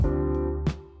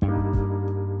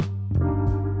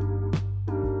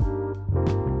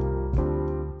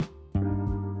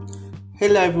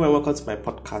Hello everyone, welcome to my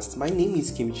podcast. My name is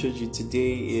Kim Choju.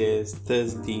 Today is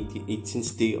Thursday, the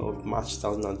 18th day of March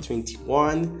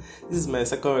 2021. This is my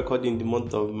second recording in the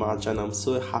month of March and I'm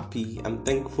so happy, I'm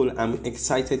thankful, I'm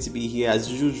excited to be here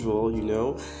as usual,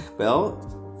 Well,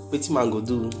 what man go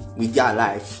do with your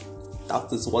life?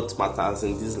 That is what matters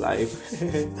in this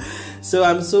life. So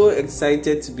I'm so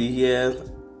excited to be here,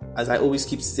 as I always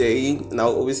keep saying, and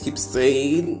I'll always keep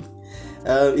saying.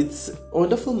 It's a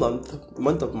wonderful month, the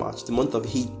month of March, the month of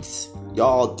heat.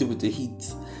 Y'all deal with the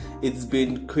heat. It's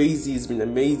been crazy, it's been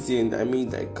amazing.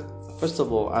 First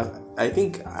of all, I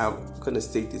think I'm gonna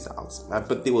state this out. My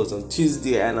birthday was on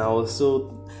Tuesday and I was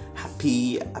so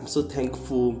happy. I'm so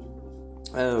thankful.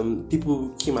 People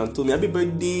came and told me happy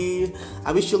birthday,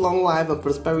 I wish you long life and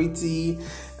prosperity.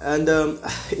 And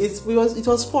it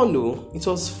was fun though. It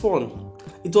was fun.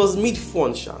 It was mid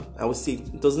fun, I would say.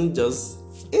 It wasn't just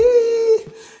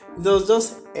it was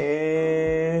just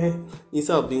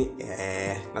instead of being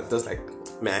not just like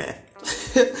meh.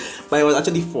 But it was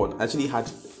actually fun. I actually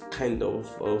had kind of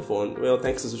fun. Well,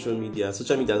 thanks to social media.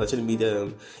 Social media has actually made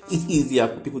it easier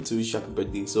for people to wish happy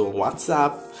birthday. So on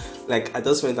WhatsApp, I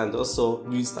just went and also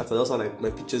restarted. Also my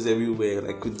pictures everywhere,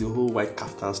 with the whole white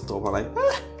kaftan stuff. I'm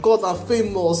God, I'm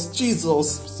famous.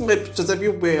 Jesus, see my pictures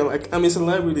everywhere. I'm a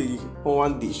celebrity for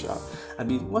one day,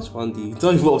 watch one day.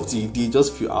 Don't involve TV,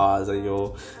 just few hours and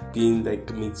you're being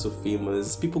made so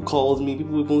famous. People called me,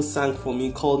 people even sang for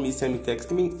me, called me, sent me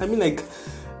text.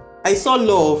 I saw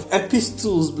love,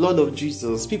 epistles, blood of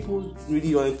Jesus. People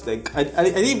really wanted to I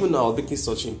didn't even know I was making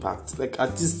such impact.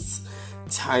 At this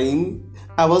time,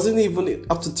 I wasn't even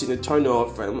up to the turn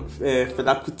off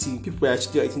Fela Kuti. People were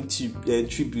actually writing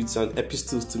tributes and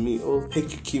epistles to me. Oh,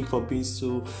 thank you, Kim, for being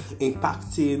so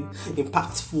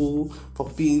impactful, for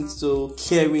being so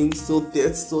caring, so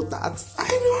this, so that. I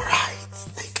know, right?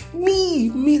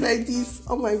 Me like this.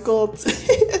 Oh my God.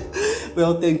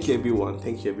 Well, thank you, everyone.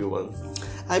 Thank you, everyone.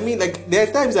 There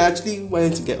are times I actually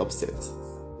wanted to get upset.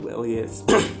 Well, yes.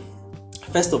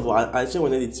 First of all, I actually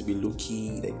wanted it to be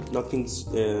low-key, nothing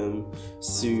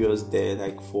serious there,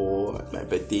 for my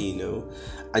birthday,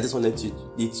 I just wanted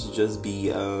it to just be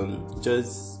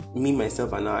just me,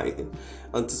 myself, and I.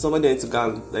 Until somebody went to go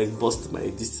and bust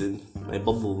my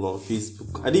bubble on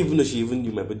Facebook. I didn't even know she even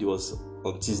knew my birthday was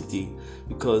on Tuesday,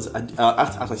 because I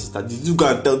asked my sister, did you go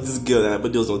and tell this girl that my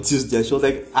birthday was on Tuesday? And she was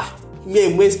like,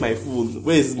 where's my phone?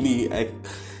 Where's me?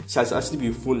 She has actually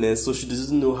been phoneless, so she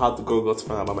doesn't know how the girl got to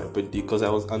find out about my birthday, because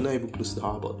I'm not even close to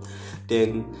her. But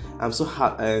then I'm so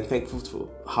thankful to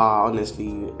her.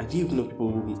 Honestly, I didn't even know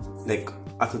people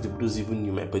after the blues even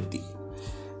knew my birthday,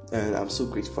 and I'm so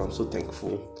grateful. I'm so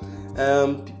thankful.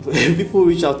 People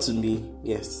reach out to me.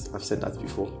 Yes, I've said that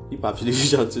before. People actually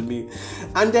reach out to me,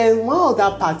 and then one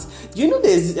other part.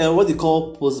 There's what they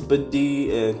call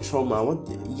post-birthday trauma.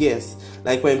 Yes,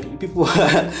 when people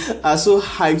are so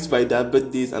hyped by their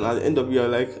birthdays, and at the end of it,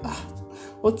 you're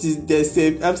what is this?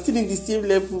 I'm still in the same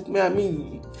level.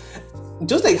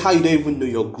 Just how you don't even know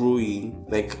you're growing.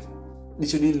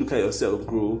 Literally look at yourself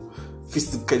grow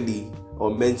physically or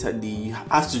mentally. You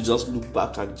have to just look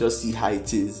back and just see how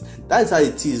it is. That's how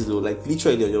it is though.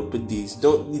 Literally on your birthdays,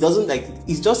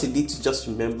 it's just a need to just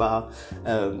remember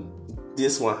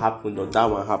this one happened or that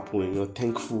one happened, and you're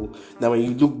thankful that when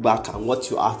you look back at what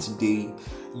you are today,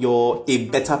 you're a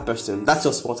better person. That's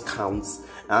just what counts.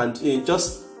 And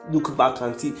just look back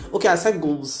and see, okay, I set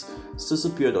goals so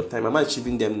period of time, am I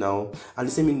achieving them now?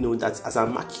 And let me know that as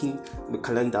I'm marking the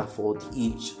calendar for the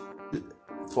age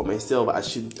for myself, I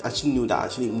should actually know that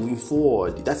actually moving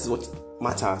forward, that is what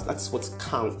matters, that is what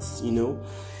counts,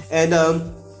 And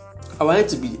I wanted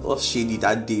to be off shady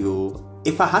that day.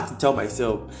 If I had to tell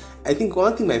myself, I think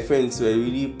one thing my friends were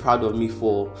really proud of me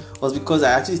for was because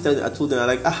I told them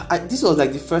this was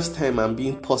the first time I'm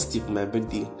being positive for my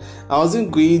birthday. I wasn't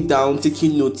going down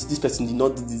taking notes. This person did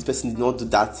not do this. Person did not do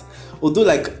that. Although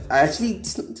this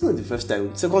is not the first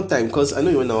time. Second time, because I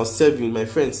know when I was serving, my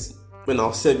friends when I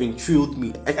was serving thrilled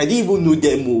me. I didn't even know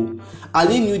them. I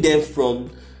didn't knew them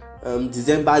from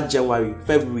December, January,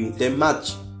 February, then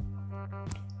March.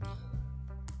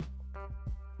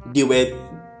 They were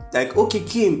okay,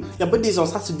 Kim, your birthday is on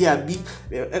Saturday, Abi.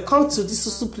 Come to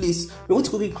this soup place. We want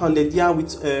to go eat pounded yam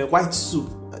with white soup.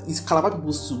 It's Calabar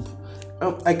people soup.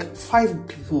 5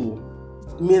 people,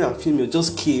 male and female,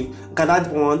 just came,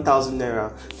 gathered 1,000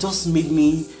 naira, just made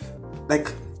me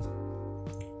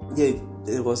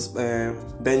it was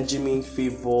Benjamin,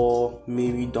 Favor,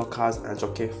 Mary, Dorcas, and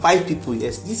Joke. 5 people,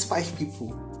 yes, these 5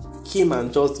 people came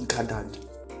and just gathered.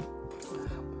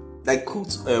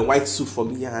 Cooked white soup for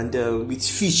me and with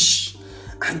fish.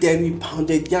 And then we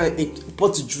pounded,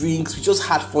 bought drinks, we just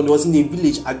had fun. It was in a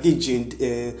village at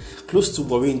Dejin, close to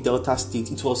Warren, Delta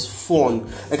State. It was fun.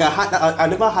 Like I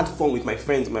never had fun with my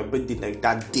friends on my birthday like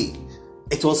that day.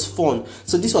 It was fun.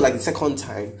 So this was like the second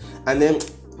time. And then,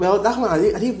 well, that one, I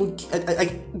didn't even,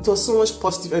 it was so much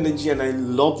positive energy and I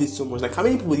loved it so much. Like, how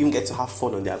many people even get to have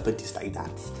fun on their birthdays like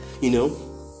that,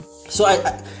 So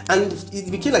and it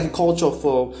became like a culture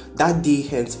for that day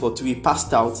henceforth to be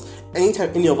passed out.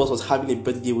 Anytime any of us was having a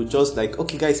birthday, we just like,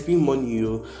 okay guys, bring money,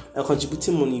 you're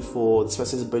contributing money for this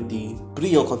person's birthday.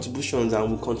 Bring your contributions and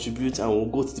we'll contribute and we'll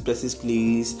go to the person's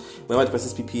place, wherever the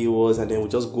person's PPA was, and then we'll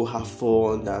just go have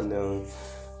fun and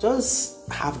just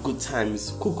have good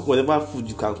times. Cook whatever food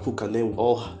you can cook and then we'll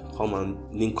all come and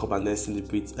link up and then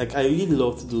celebrate. Like, I really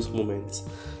loved those moments.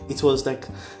 It was like,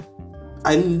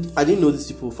 I didn't know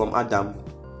these people from Adam,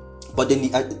 but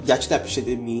then they actually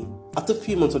appreciated me. After a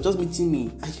few months of just meeting me,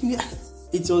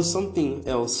 it was something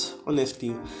else.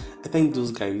 Honestly, I thank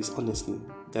those guys. Honestly,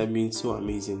 they've been so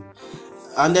amazing.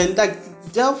 And then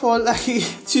therefore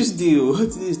Tuesday,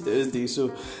 today is Thursday, so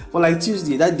for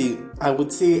Tuesday that day, I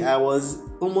would say I was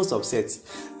almost upset.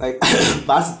 But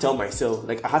I had to tell myself,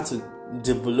 I had to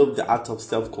develop the art of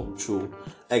self-control.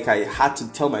 I had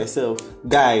to tell myself,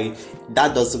 guy,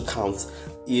 that doesn't count.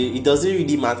 It doesn't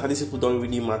really matter. These people don't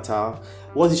really matter.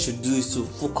 What you should do is to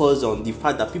focus on the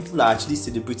fact that people are actually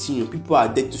celebrating you. People are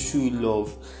there to show you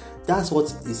love. That's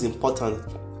what is important.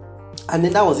 And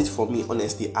then that was it for me.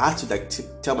 Honestly, I had to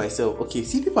tell myself, okay,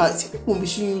 see people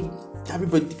wishing you happy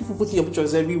birthday. People putting your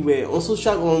pictures everywhere on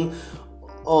social, on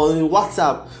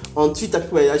WhatsApp, on Twitter.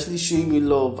 People are actually showing me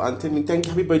love and telling me thank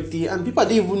you, happy birthday. And people I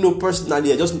didn't even know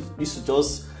personally. I just used to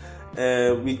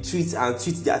retweet and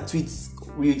tweet their tweets.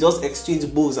 We just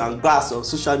exchange balls and grass on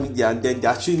social media, and then they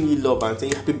are showing me love and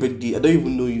saying happy birthday. I don't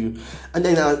even know you. And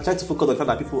then I try to focus on the fact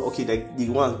that people, okay,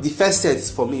 the first set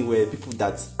for me were people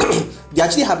that they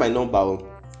actually had my number,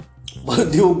 but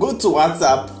they will go to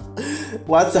WhatsApp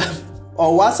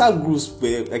or WhatsApp groups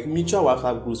where mutual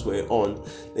WhatsApp groups were on,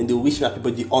 and they wish me happy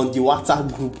birthday on the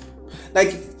WhatsApp group.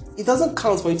 It doesn't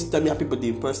count for you to tell me happy birthday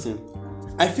in person.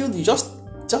 I feel you just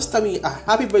tell me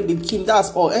happy birthday, Kim.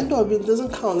 That's all. End of it.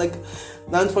 Doesn't count.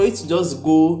 And for you to just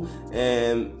go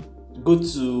to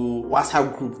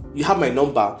WhatsApp group, you have my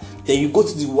number, then you go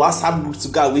to the WhatsApp group to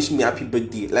go and wish me happy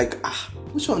birthday.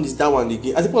 Which one is that one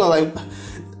again? And people are like,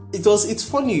 it's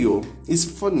funny, yo. It's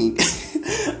funny.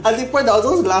 At the point I was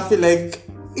just laughing,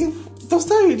 if does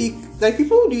that really,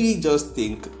 people really just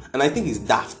think, and I think it's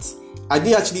daft. I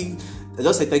just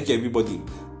said thank you everybody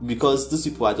because those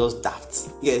people are just daft.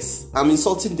 Yes, I'm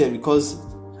insulting them because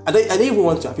I don't even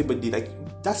want to happy birthday.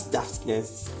 That's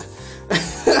daftness.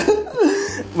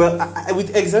 Well,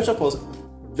 with exemption was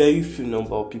very few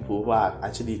number of people who are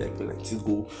actually like to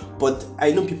go, but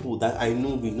I know people that I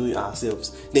know we know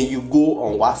ourselves. Then you go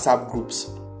on WhatsApp groups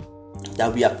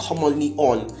that we are commonly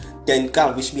on, then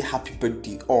can wish me happy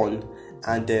birthday on,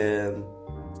 and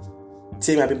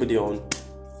say happy birthday on.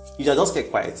 You just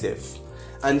get quiet safe.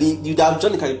 And you'd have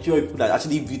joined the category of people that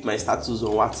actually viewed my status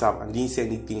on WhatsApp and didn't say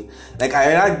anything. I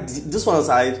had this one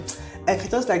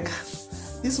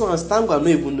this one, thank God I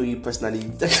don't even know you personally.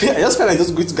 I just felt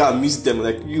just going to go and mute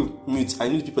them. You mute. I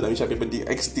need people that wish happy birthday.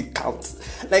 I still count.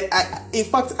 In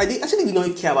fact, I actually did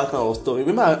not care about kind of stuff. I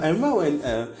remember when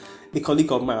a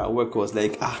colleague of mine at work was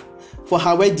for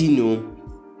her wedding,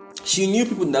 she knew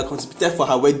people that contributed for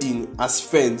her wedding as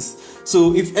friends.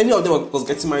 So if any of them was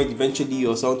getting married eventually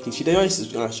or something, she didn't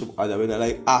used to show other when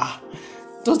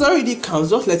does that really count?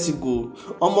 Just let it go.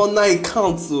 Now it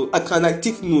counts, so I can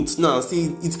take notes now.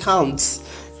 See, it counts.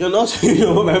 You're not showing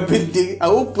your my birthday. I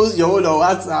won't post your own on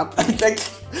WhatsApp.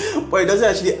 But it doesn't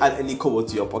actually add any cover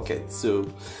to your pocket. So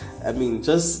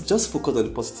just focus on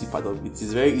the positive part of it.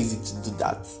 It's very easy to do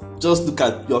that. Just look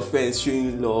at your friends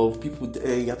showing love, people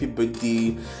happy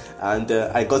birthday, and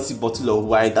I got a bottle of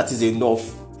wine. That is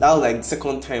enough. That was the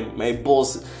second time. My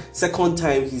boss, second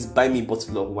time he's buying me a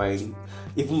bottle of wine.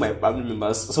 Even my family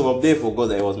members, some of them forgot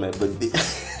that it was my birthday.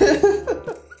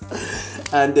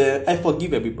 And I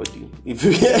forgive everybody.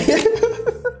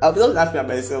 I'm just laughing at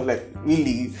myself,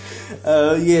 really.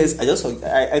 Yes,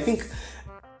 I think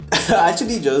I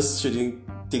actually just shouldn't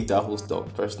take that whole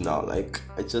stuff personal. I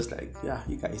just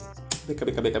you guys, but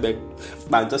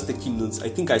I'm just taking notes. I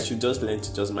think I should just learn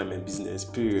to just mind my business,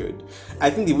 period. I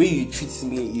think the way you treat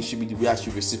me, it should be the way I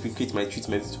should reciprocate my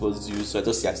treatment towards you. So I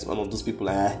just see one of those people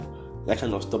that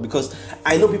kind of stuff, because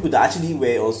I know people that actually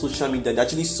were on social media, they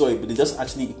actually saw it, but they just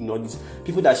actually ignored it.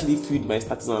 People that actually viewed my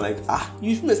status and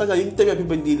you feel my status, you tell me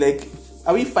everybody,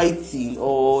 are we fighting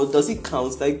or does it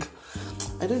count? I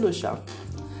don't know, Sha.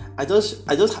 I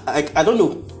don't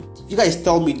know. you guys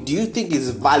tell me, do you think it's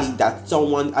valid that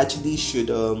someone actually should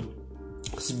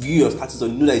view your status or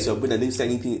know that it's your brain and didn't say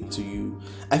anything to you?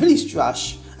 I feel it's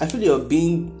trash. I feel you're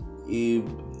being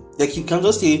like, you can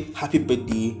just say happy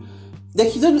birthday.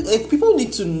 Like, you don't, like, people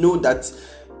need to know that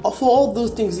for all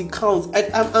those things it counts.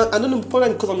 I don't know,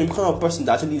 probably because I'm a kind of person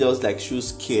that actually does like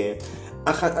shows care.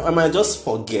 I might just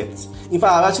forget. In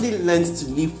fact, I've actually learned to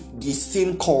live the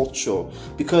same culture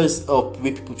because of the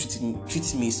way people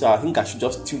treat me. So I think I should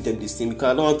just treat them the same,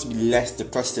 because I don't want to be less the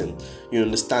person. You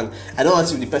understand? I don't want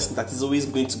to be the person that is always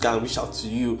going to go and reach out to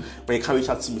you, but you can't reach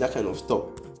out to me, that kind of stuff.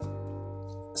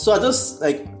 So I just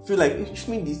like feel like if you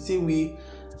treat me the same way,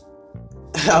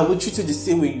 I will treat you the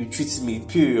same way you treat me,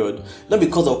 period. Not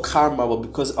because of karma, but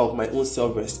because of my own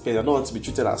self-respect. I don't want to be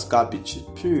treated as garbage,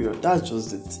 period. That's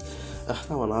just it. That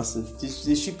one has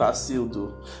the ship has sailed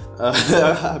though.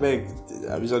 I beg,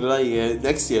 it's another year.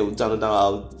 Next year we'll do another.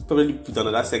 I'll probably put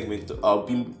another segment.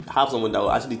 Have someone that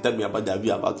will actually tell me about their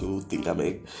view about the whole thing. I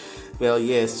mean, well,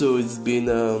 yeah. So it's been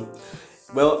an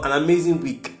amazing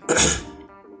week.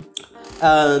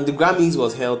 The Grammys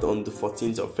was held on the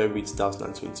 14th of February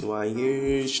 2021.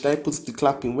 Yeah, should I put the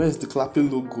clapping? Where's the clapping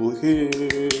logo?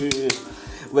 Hey.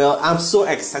 Well, I'm so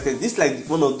excited. This is like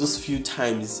one of those few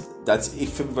times that a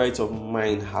favorite of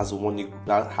mine has won it.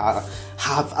 That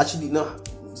have actually, no,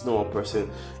 it's not one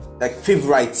person. Like,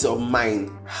 favorites of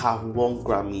mine have won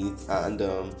Grammys, and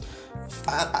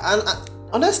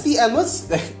honestly, I'm not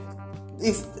like.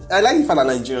 I like the fact that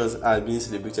Nigerians are being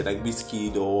celebrated, like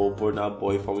Wizkid or Burna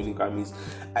Boy for winning Grammys.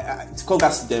 It's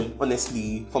congrats to them,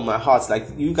 honestly, from my heart. Like,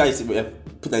 you guys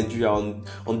put Nigeria on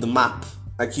the map.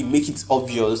 Like, you make it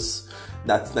obvious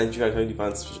that Nigeria is very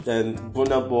advanced. And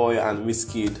Burna Boy and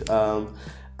Wizkid.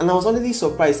 And I was honestly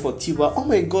surprised for Tiwa. Oh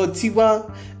my God, Tiwa!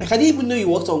 Like, I didn't even know you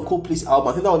worked on Coldplay's album.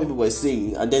 I think that's what people were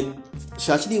saying. And then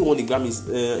she actually won a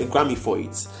Grammy for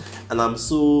it. And I'm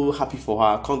so happy for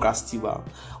her. Congrats, Tiwa.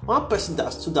 One person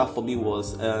that stood out for me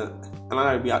was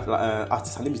another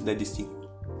artist. Her name is Ledisi.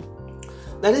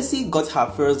 Ledisi got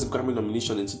her first Grammy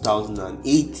nomination in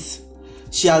 2008.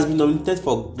 She has been nominated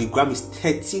for the Grammys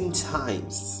 13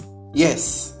 times.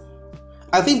 Yes.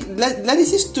 I think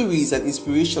Ledisi's story is an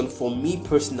inspiration for me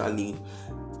personally,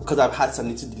 because I've had some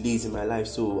little delays in my life.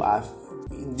 So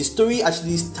the story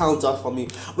actually stands out for me.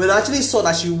 When I actually saw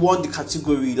that she won the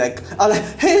category, like, I was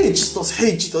like, hey Jesus,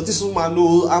 this woman,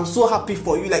 no, I'm so happy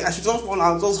for you. Like, I should just fall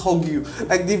and just hug you.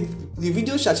 Like, the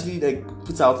video she actually like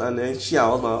put out, and then she and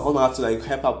Alma had to like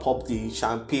help her pop the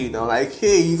champagne. I'm like,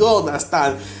 hey, you don't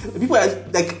understand. People are,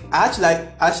 like, I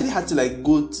actually had to like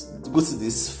go to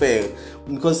this fair,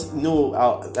 because you know,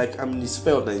 I'm in this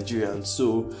fair of Nigerians,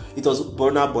 so it was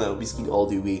Burna Boy and Wizkid all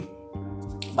the way.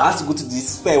 But I had to go to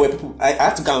this fair where people, I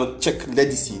had to go and check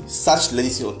Ledisi, search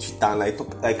Ledisi on Twitter,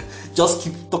 and just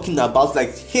keep talking about,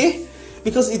 like, hey,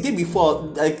 because it did before,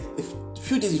 like a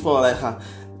few days before, like,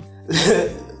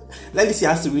 Ledisi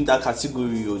has to win that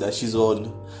category that she's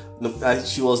on.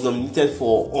 She was nominated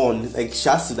for like, she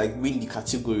has to like win the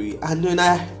category. And then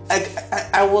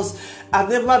I've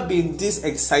never been this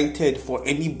excited for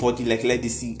anybody like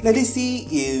Ledisi. Ledisi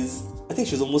is, I think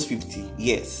she's almost 50.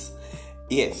 Yes,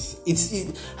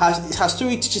 her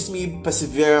story teaches me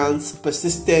perseverance,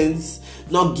 persistence,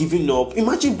 not giving up.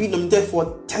 Imagine being nominated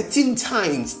for 13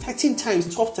 times, 12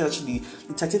 times actually.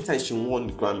 The 13 times she won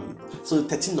the Grammy. So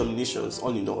 13 nominations,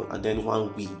 all in all, and then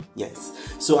one win. Yes.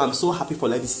 So I'm so happy for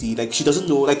Ledisi. Like, she doesn't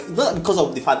know, like, not because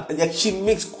of the fact, like, she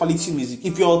makes quality music.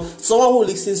 If you're someone who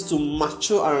listens to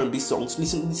mature R&B songs,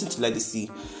 listen to Ledisi.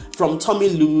 From Tommy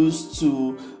Loose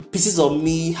to Pieces of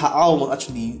Me, her album was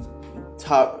actually,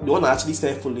 the one I actually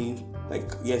started following,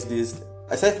 like, yes,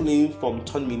 I started following from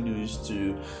Turn Me Loose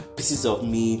to Pieces of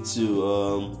Me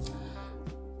to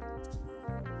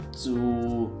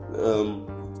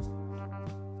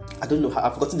I don't know,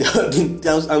 I've forgotten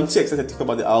I'm too excited to talk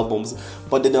about the albums,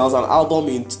 but then there was an album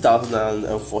in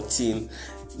 2014.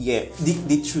 Yeah,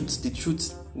 the truth,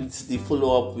 it's the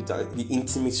follow up with the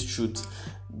Intimate Truth.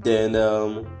 Then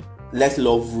Let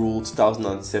Love Rule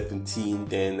 2017.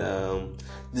 Then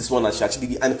this one that she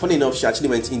actually, and funny enough, she actually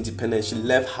went independent. She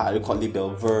left her record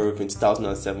label Verve in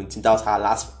 2017. That was her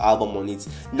last album on it.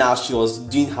 Now she was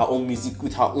doing her own music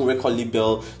with her own record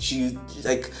label. She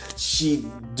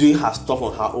doing her stuff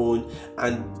on her own,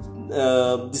 and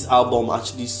this album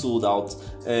actually sold out.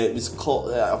 It's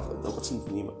called what's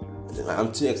the name?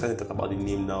 I'm too excited to talk about the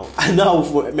name now. I now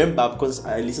remember because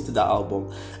I listened to that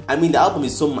album. I mean, the album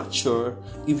is so mature.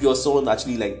 If you're someone that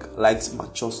actually likes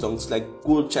mature songs, like,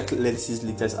 go check Ledisi's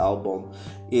latest album.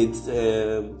 It's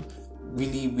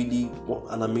really, really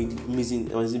an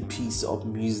amazing piece of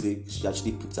music she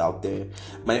actually puts out there.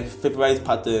 My favorite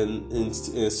pattern in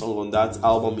song on that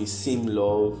album is Same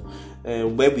Love.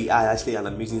 Where We Are, actually an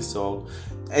amazing song.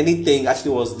 Anything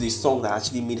actually was the song that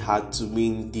actually made her to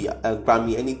win the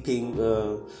Grammy. Anything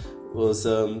was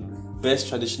best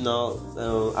traditional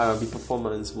R&B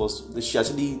performance. Was she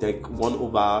actually like won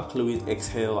over Chloe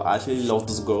Exhale? I actually love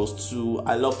those girls too.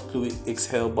 I love Chloe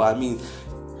Exhale, but I mean,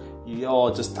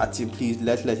 you're just starting. Please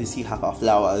let us see have her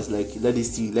flowers. Like let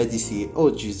us see. Oh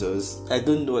Jesus, I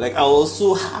don't know. Like I was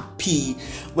so happy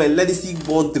when Let It See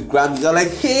won the Grammy. I'm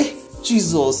like, hey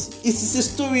Jesus, it's a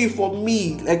story for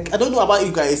me. Like I don't know about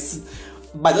you guys,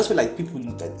 but I just feel like people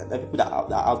that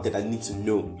are out there that need to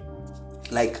know.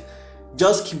 Like,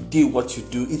 just keep doing what you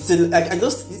do. It's like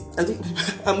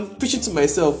I'm preaching to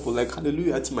myself, like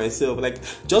hallelujah to myself. Like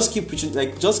just keep preaching,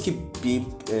 like just keep being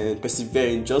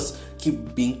persevering, just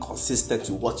keep being consistent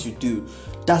to what you do.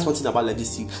 That's one thing about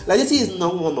Legacy. Legacy is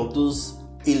not one of those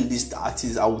A-list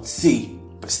artists, I would say.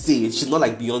 Per se, she's not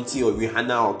like Beyonce or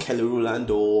Rihanna or Kelly Rowland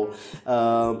or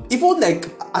even like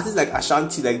artists like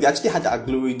Ashanti. Like they actually had their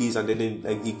glory days, and then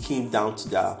like they came down to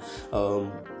their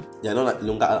they're not like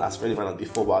longer as relevant as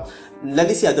before. But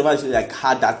Legacy has never actually like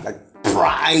had that like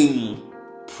prime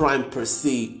per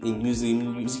se in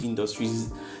music industries.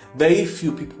 Very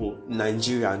few people in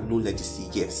Nigeria know Legacy.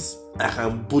 Yes, I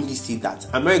can boldly say that.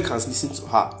 Americans listen to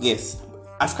her. Yes,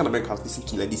 African Americans listen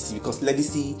to Legacy because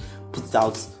Legacy puts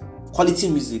out quality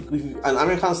music, and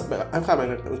Americans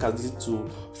listen to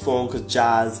funk,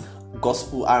 jazz,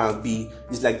 gospel, R&B.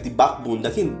 It's like the backbone. I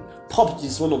think pop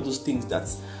is one of those things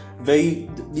that's very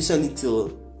recently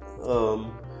till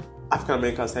African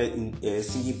Americans started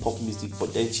singing pop music,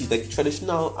 but then she's like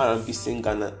traditional R&B singer,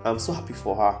 and I'm so happy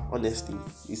for her. Honestly,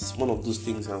 it's one of those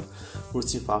things I'm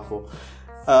rooting for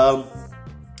her.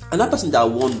 Another person that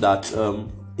won that,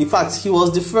 in fact, he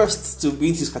was the first to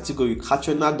win his category,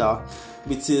 Kachonada,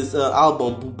 with his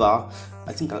album Buba.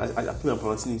 I think I think I'm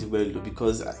pronouncing it well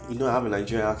because I have a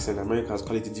Nigerian accent. Americans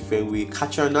call it a different way.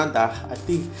 Kachonada. I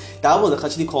think the album is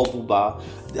actually called Buba.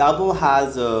 The album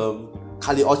has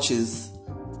Kali Uchis.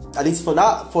 At least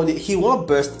he won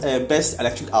best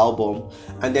electric album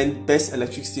and then best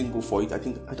electric single for it. I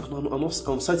think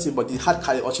I'm certain, but it had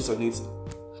Kali Uchis on it.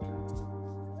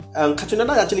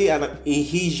 Kachonada is actually an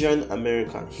Haitian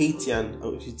American. Haitian.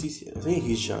 Oh, is this? I think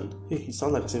Haitian. He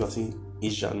sounds like I'm saying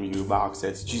Asian with Yoruba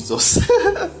accent. Jesus.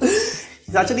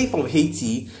 He's actually from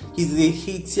Haiti. He's a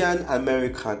Haitian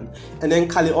American. And then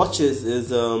Kali Uchis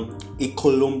is a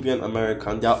Colombian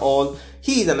American.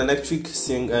 He is an electric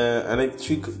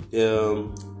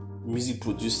music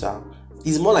producer.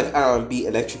 He's more like R&B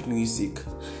electric music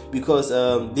because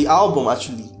the album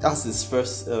actually, that's his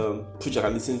first project I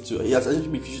listened to. He has actually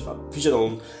been featured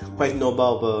on quite a number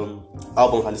of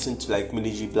albums I listened to, like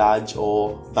Mary J. Blige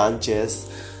or Banches.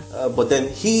 But then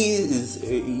his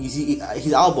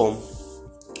album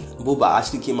Buba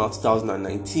actually came out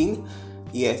 2019.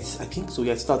 Yes, I think so.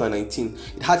 Yeah, 2019.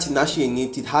 It had Tinashe in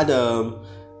it. It had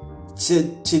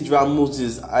Chidra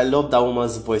Moses. I love that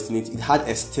woman's voice in it. It had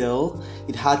Estelle.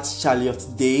 It had Charlotte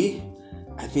Day.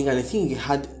 I think it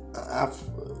had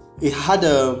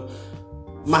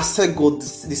Masego,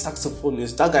 the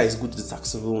saxophonist. That guy is good with the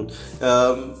saxophone.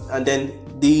 And then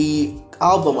the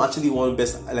album actually won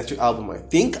best electric album. I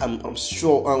think I'm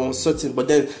sure, I'm certain. But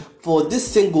then for this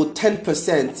single,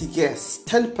 10%, yes,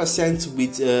 10%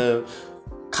 with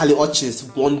Kali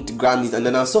Uchis won the Grammys, and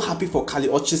then I'm so happy for Kali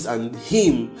Uchis and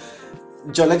him.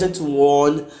 John Legend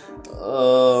won.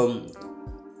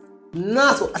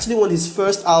 Nas actually won his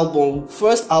first album.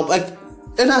 Like,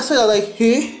 and I said like,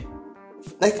 hey,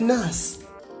 like Nas,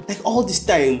 like all this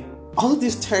time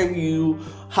you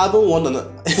haven't won the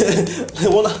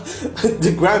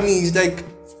Grammys. Like,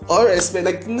 all respect,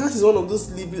 like Nas is one of those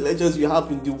living legends we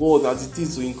have in the world as it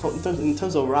is. So in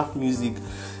terms of rap music,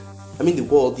 I mean the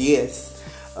world, yes.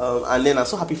 And then I'm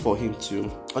so happy for him too.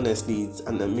 Honestly, it's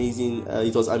an amazing.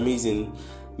 It was amazing.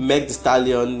 Megan Thee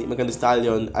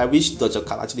Stallion. I wish Doja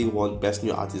Cat actually won Best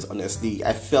New Artist. Honestly,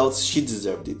 I felt she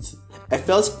deserved it. I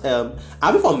felt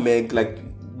happy for Meg. Like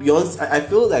Beyonce, I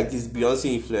feel like it's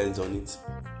Beyonce influence on it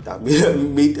that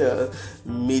made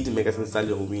Megan Thee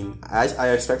Stallion win. I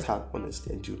respect her,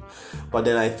 honestly, I do. But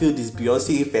then I feel this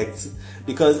Beyonce effect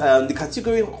because the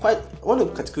category, one of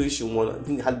the categories she won, I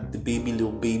think it had the baby,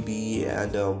 Lil Baby,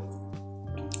 and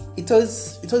it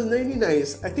was really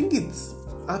nice. I think it's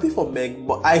happy for Meg,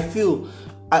 but I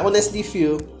honestly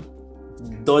feel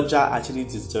Doja actually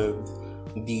deserved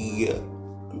the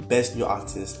Best New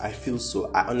Artist. I feel so.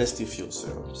 I honestly feel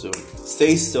so. So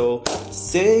say so.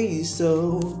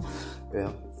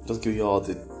 Yeah, just give you all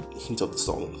the hint of the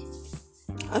song.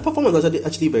 And performance was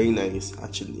actually very nice.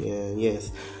 Actually,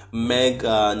 yes. Meg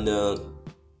and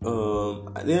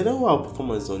I don't know our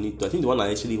performance on it. I think the one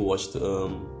I actually watched,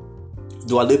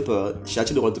 Dua Lipa, she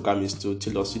actually won the Grammys too.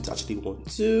 Taylor Swift actually won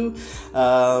too.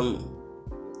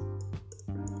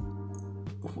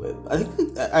 I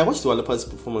think I watched Dua Lipa's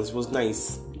performance. It was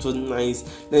nice. It was nice.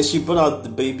 Then she brought out the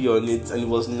baby on it, and it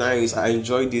was nice. I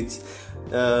enjoyed it.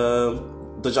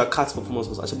 Doja Cat's performance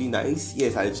was actually nice.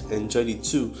 Yes, I enjoyed it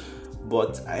too.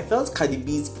 But I felt Cardi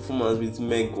B's performance with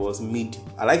Meg was mid.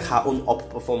 I like her own up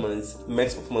performance.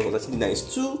 Meg's performance was actually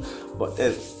nice too. But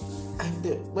then,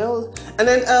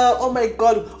 oh my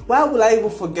God, why would I even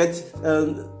forget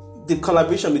the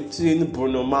collaboration between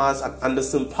Bruno Mars and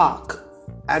Anderson .Paak?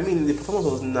 I mean, the performance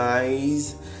was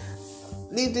nice.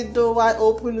 Leave the door wide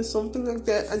open or something like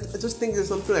that. I just think it's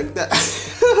something like that.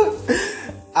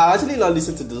 I actually not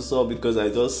listen to the song because I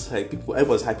just like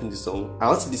everyone's hyping the song. I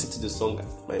want to listen to the song at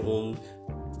my own.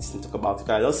 Talk about it.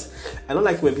 I don't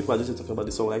like when people are just talking about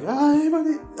the song like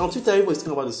everybody on Twitter. Everybody's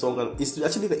talking about the song and it's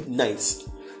actually like nice.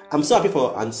 I'm so happy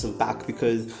for Anderson .Paak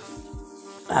because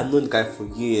I've known the guy for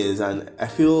years and I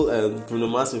feel Bruno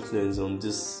Mars' influence on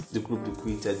the group they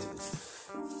created.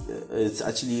 It's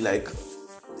actually like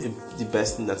the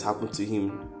best thing that's happened to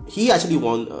him. He actually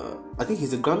won, I think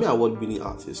he's a Grammy Award winning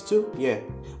artist too, yeah,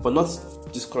 but not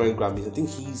just current Grammys. I think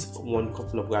he's won a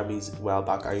couple of Grammys a while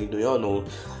back, and you all know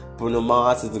Bruno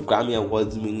Mars is the Grammy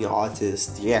Award winning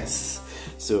artist, yes.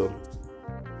 So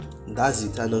that's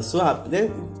it, and so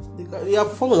then the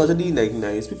performance was actually like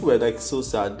nice. People were like so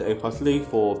sad, particularly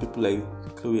for people like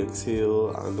Chloe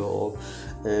Exhale and all,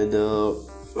 and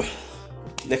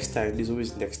next time, there's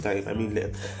always next time. I mean,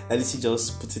 Alicia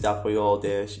just put it out for you all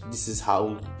there. This is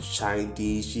how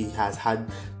shiny she has had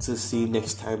to see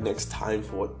next time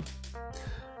for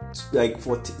the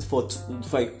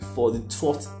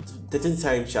 12th, 13th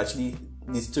time. She actually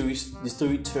the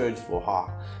story turned for her,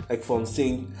 like from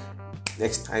saying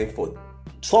next time for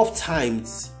 12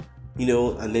 times, you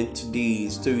know, and then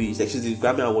today's story is like she's a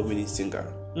Grammy Award winning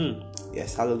singer.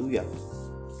 Yes, hallelujah.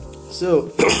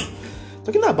 So.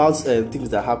 Talking about things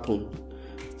that happen,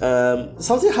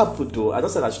 something happened though. I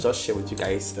just said I should just share with you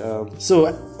guys. So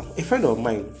a friend of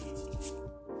mine,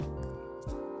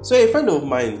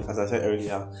 as I said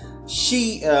earlier,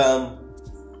 she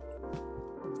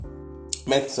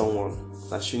met someone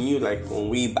that she knew like from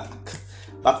way back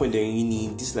when they're in uni.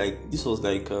 This was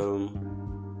like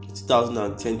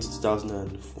 2010 to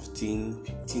 2014,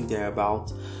 15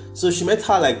 thereabout. So she met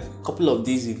her like a couple of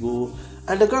days ago.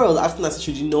 And the girl was asking us if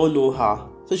she did not know her.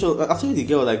 So she was actually the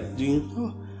girl like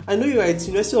doing, I know you're at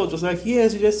University of Jos. Like,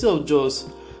 yes, University of Jos.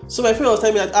 So my friend was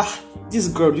telling me that, this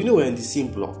girl, you know we're in the same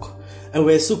block. And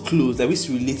we're so close that we used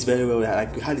to relate very well.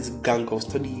 Like we had this gang of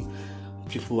study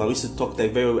people and we used to talk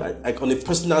like very well. Like on a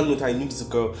personal note, I knew this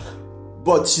girl.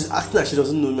 But she's acting like she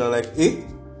doesn't know me. I'm like,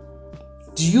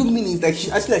 do you mean it? Like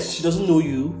she's acting like she doesn't know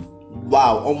you?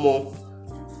 Wow, Omo.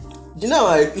 You know,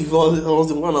 like if I was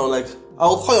the one, I was like,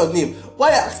 I'll call your name. Why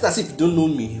are you acting as if you don't know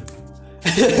me?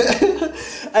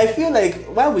 I feel like,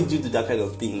 why would you do that kind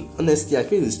of thing? Honestly, I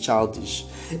feel it's childish.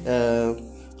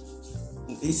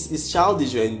 It's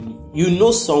childish when you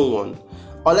know someone,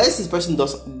 unless this person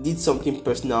did something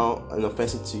personal and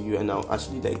offensive to you, and I'll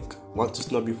actually like want to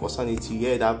snub you for sanity.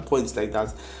 Yeah, that points like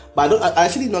that. But I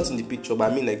actually not in the picture.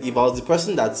 But I mean, like if I was the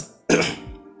person that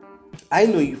I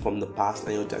know you from the past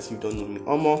and you're just you don't know me,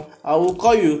 I will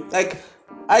call you like.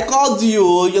 I called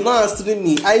you, you're not answering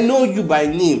me. I know you by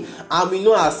name, and we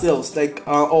know ourselves. Like,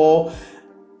 or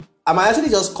I might actually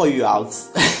just call you out,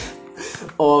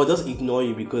 or just ignore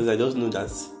you because I just know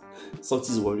that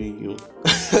something's worrying you.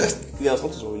 Yeah,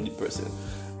 something's worrying the person.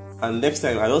 And next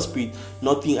time, I just pray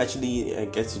nothing actually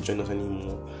gets to join us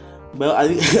anymore. Well,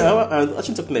 I'm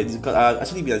actually talking like this because I've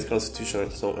actually been at the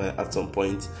constitution at some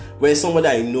point where somebody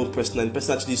I know personally, the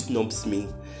person actually snubs me.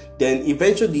 Then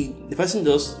eventually the person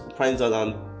just finds out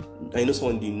and I know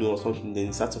someone they know or something,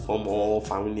 then start to form all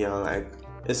family and like,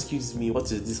 excuse me,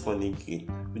 what is this funny again?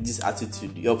 With this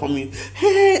attitude, you're probably,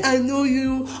 hey, I know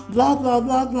you, blah blah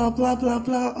blah blah blah blah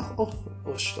blah. Oh,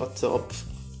 shut up.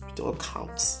 It all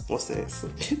counts. What's this?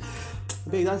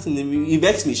 Babe, that's in the, it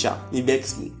vexed me, Sha. It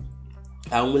vexed me.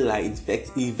 I won't lie, it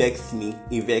vexed me.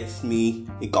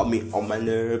 It got me on my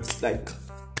nerves. Like,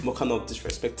 what kind of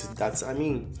disrespect is that? I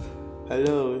mean,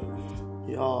 hello,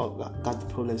 y'all got the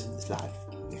problems in this life.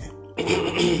 Yeah.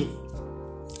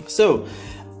 So,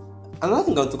 another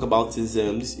thing I'll talk about is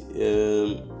have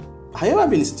you ever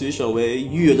been in a situation where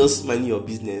you're just minding your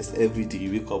business every day?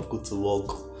 You wake up, go to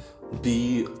work,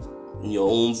 be in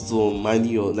your own zone,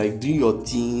 minding your, like, doing your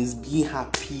things, being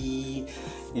happy.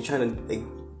 You're trying to like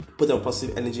put on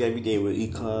positive energy every day. You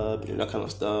wake up, that kind of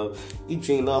stuff. You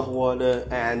drink a lot of water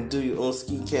and do your own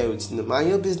skincare routine, mind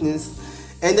your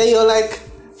business. And then you're like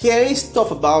hearing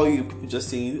stuff about you. People just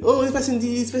saying, oh,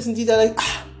 this person did that. Like,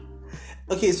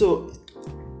 okay, so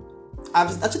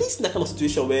I've actually seen that kind of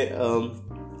situation where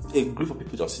a group of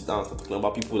people just sit down and start talking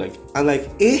about people, like, and like,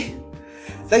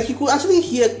 like you could actually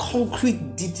hear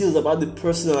concrete details about the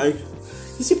person. Like,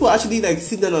 these people actually like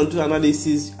sit down and do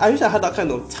analysis. I wish I had that kind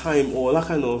of time or that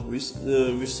kind of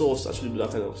resource to actually do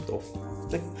that kind of stuff.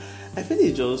 Like, I feel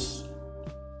it just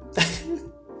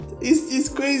it's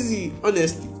crazy.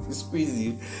 Honestly, it's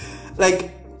crazy.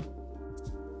 Like,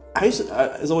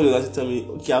 someone was actually tell me,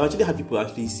 okay, I've actually had people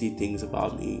actually say things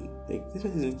about me. Like, this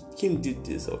person, Kim did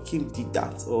this, or Kim did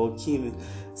that, or Kim,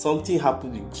 something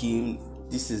happened with Kim,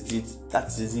 this is it, that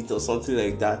is it, or something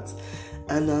like that.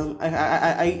 And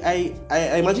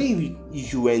I imagine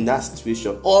if you were in that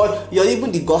situation, or you're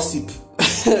even the gossip,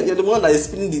 you're the one that is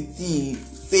spilling the tea,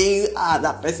 saying,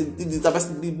 that person did this, that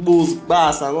person did those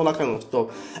bars, and all that kind of stuff.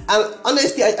 And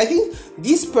honestly, I think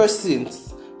these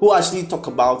persons who actually talk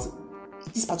about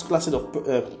this particular set of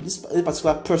this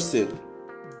particular person,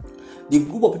 the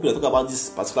group of people that talk about this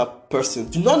particular person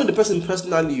do not know the person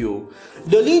personally.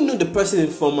 They only know the person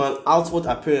from an outward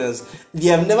appearance. They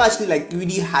have never actually like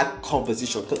really had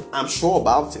conversation. I'm sure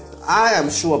about it. I am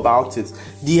sure about it.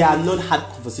 They have not had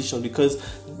conversation because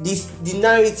the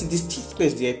narrative, the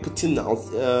statements they are putting out,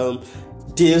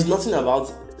 there's nothing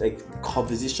about like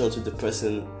conversations with the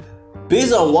person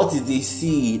based on what did they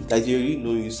see that they really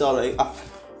know you. So like.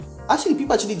 Actually,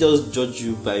 people actually just judge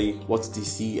you by what they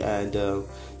see, and the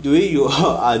way you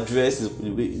are addressed,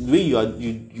 the way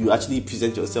you actually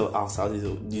present yourself outside is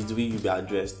the way you be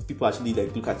addressed. People actually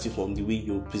like look at you from the way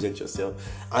you present yourself,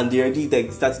 and they already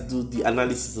like start to do the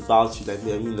analysis about you. Like,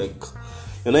 I mean, like,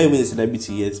 you're not even a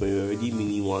celebrity yet, but you're already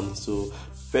mini one. So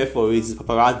fair for it.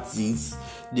 Paparazzi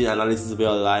doing analysis of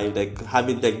your life, like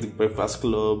having like the Breakfast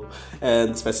Club,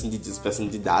 and this person did this, person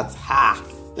did that.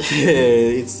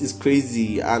 It's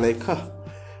crazy. And like,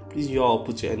 please, you all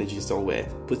put your energy somewhere.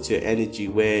 Put your energy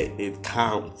where it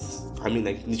counts. I mean,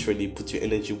 like, literally put your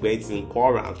energy where it's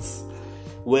important.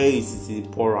 Where is it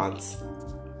important?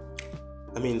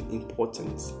 I mean,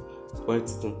 important. Where it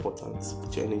is important.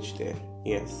 Put your energy there.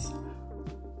 Yes,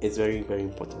 it's very, very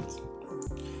important.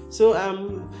 So I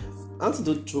want to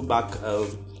do throwback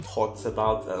thoughts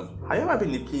about have you ever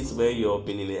been in a place where you've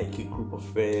been in like a group of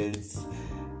friends?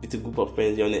 With a group of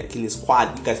friends, you're like in a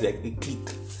squad, you guys like a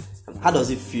clique. How does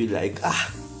it feel? Like,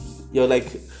 you're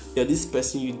this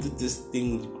person, you do this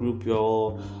thing with the group,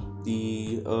 you're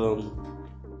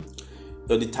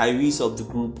the Tyrese of the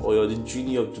group, or you're the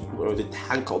junior of the group, or the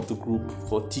tank of the group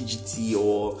for TGT,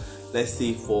 or let's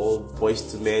say for Boys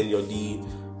to Men, you're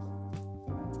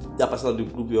that person of the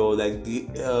group, you're like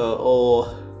or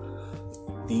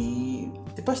the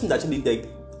person that actually like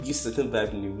gives certain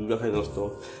vibe in the group, that kind of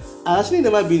stuff. I actually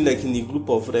never been like in a group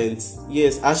of friends.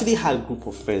 Yes, I actually had a group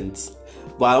of friends,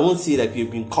 but I won't say like we've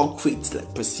been concrete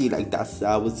like per se like that. So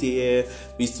I would say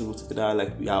we used to work together,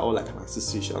 like we are all like an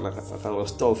association, like that kind of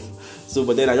stuff. So,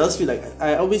 but then I just feel like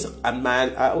I always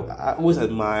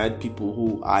admired people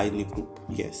who are in a group.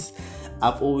 Yes,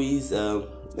 I've always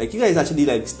like, you guys actually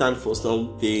like stand for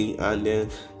something, and then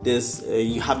there's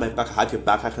you have my back, I have your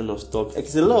back, that kind of stuff. Like,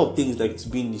 it's a lot of things like to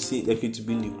be in the same, like to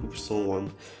be in the group with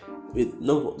someone, with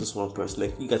not just one person.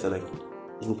 Like, you guys are like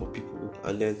a group of people,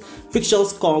 and then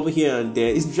fictions come here and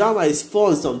there. It's drama, it's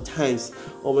fun sometimes,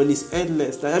 or when it's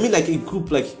endless. Like, I mean, like a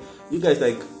group, like you guys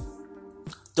like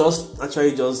just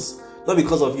actually just not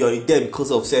because of you're there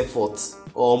because of self-worth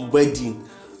or wedding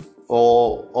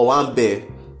or one bear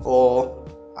or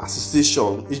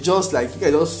association. It's just like you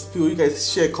guys just feel you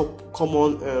guys share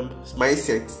common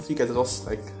mindset. So you guys just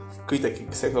like create like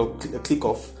a clique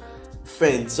of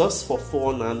friends just for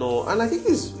fun and all. And I think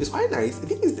it's quite nice. I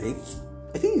think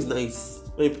it's nice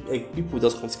when like people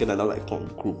just come together and like form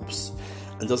groups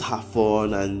and just have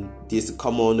fun, and there's a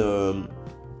common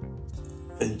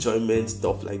enjoyment,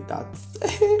 stuff like that.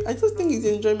 I just think it's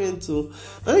enjoyment too.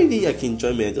 Not really like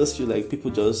enjoyment. I just feel like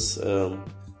people just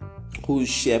who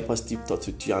share positive thoughts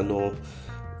with you and all.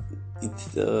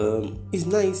 It's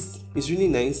nice. It's really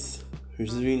nice.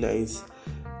 It's really nice.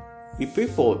 We pray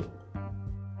for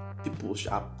people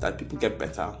that people get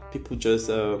better. People just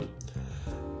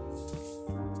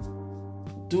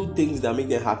do things that make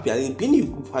them happy. I think being in a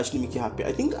group actually make you happy.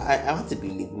 I think I want to be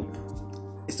in a group.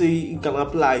 So you can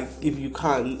apply if you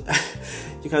can.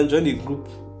 You can join the group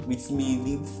with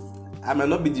me. I might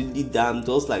not be the leader. I'm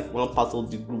just like one part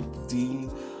of the group doing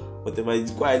whatever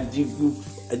it's quite the group.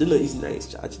 I don't know. It's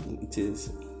nice. Actually, it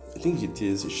is. I think it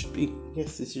is. It should be.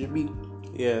 Yes, it should be.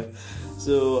 Yeah.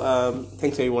 So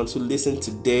thanks everyone to listen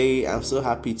today. I'm so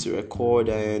happy to record,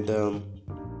 and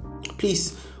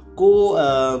please go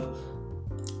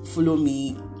follow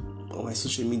me on my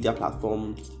social media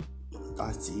platforms.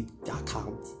 That's it, the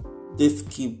account.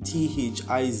 Thiz_Kin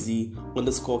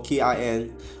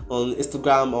 _KIN on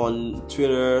Instagram, on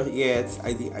Twitter. Yes,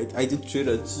 I do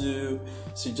Twitter too.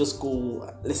 So just go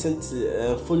listen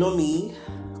to follow me.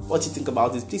 What you think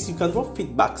about this? Please, you can drop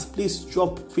feedbacks. Please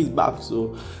drop feedback.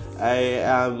 So I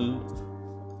am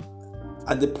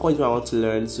at the point where I want to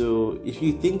learn. So if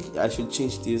you think I should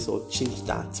change this or change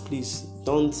that, please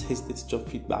don't hesitate to drop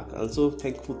feedback. I'm so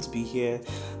thankful to be here.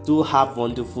 Do have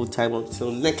wonderful time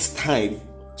until next time.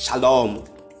 Shalom.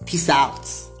 Peace out.